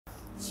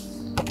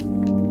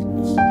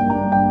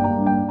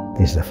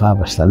Des de fa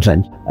bastants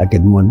anys,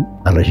 aquest món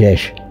es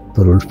regeix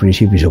per uns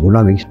principis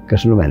econòmics que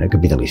s'anomena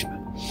capitalisme.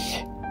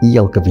 I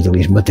el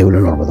capitalisme té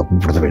una norma de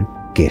comportament,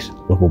 que és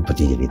la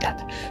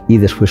competitivitat. I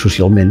després,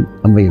 socialment,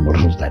 en veiem els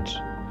resultats.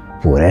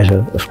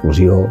 Pobresa,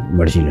 exclusió,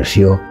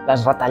 marginació.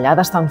 Les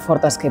retallades tan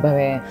fortes que hi va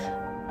haver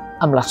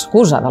amb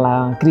l'excusa de la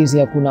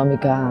crisi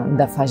econòmica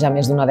de fa ja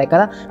més d'una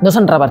dècada, no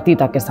s'han revertit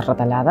aquestes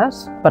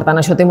retallades. Per tant,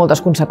 això té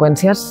moltes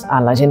conseqüències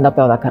a la gent de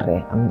peu de carrer,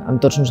 amb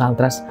tots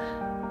nosaltres.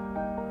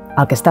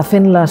 El que està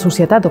fent la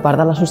societat o part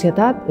de la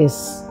societat és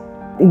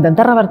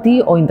intentar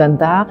revertir o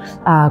intentar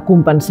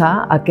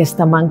compensar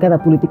aquesta manca de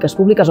polítiques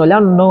públiques, o allà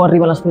on no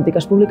arriben les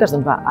polítiques públiques,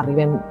 doncs va,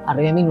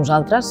 arribem-hi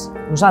nosaltres,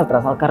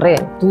 al carrer,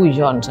 tu i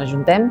jo, ens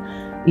ajuntem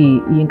i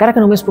encara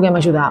que només puguem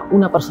ajudar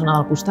una persona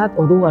del costat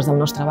o dues del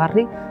nostre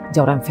barri,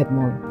 ja haurem fet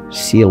molt.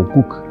 Si el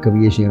cuc que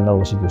havia generat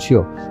la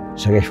situació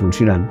segueix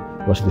funcionant,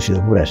 la situació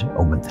de pobresa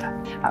augmentarà.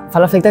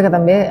 Fa l'efecte que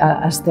també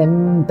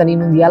estem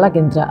tenint un diàleg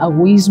entre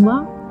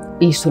egoisme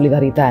i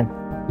solidaritat.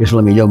 És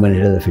la millor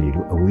manera de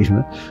definir-ho,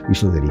 egoisme i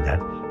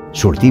solidaritat.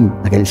 Sortim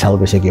d'aquell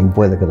sálvese quien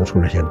pueda que tots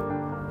coneixem.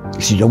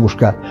 I si no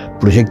buscar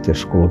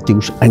projectes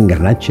col·lectius,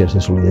 engranatges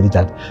de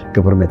solidaritat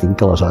que permetin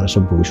que aleshores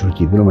se'n pugui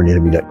sortir d'una manera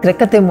millor. Crec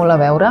que té molt a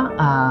veure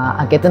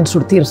aquest en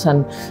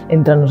sortir-se'n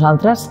entre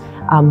nosaltres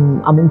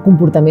amb un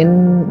comportament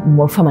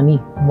molt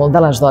femení, molt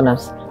de les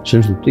dones.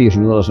 Sens dubte, és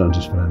una de les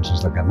grans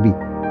esperances de canvi.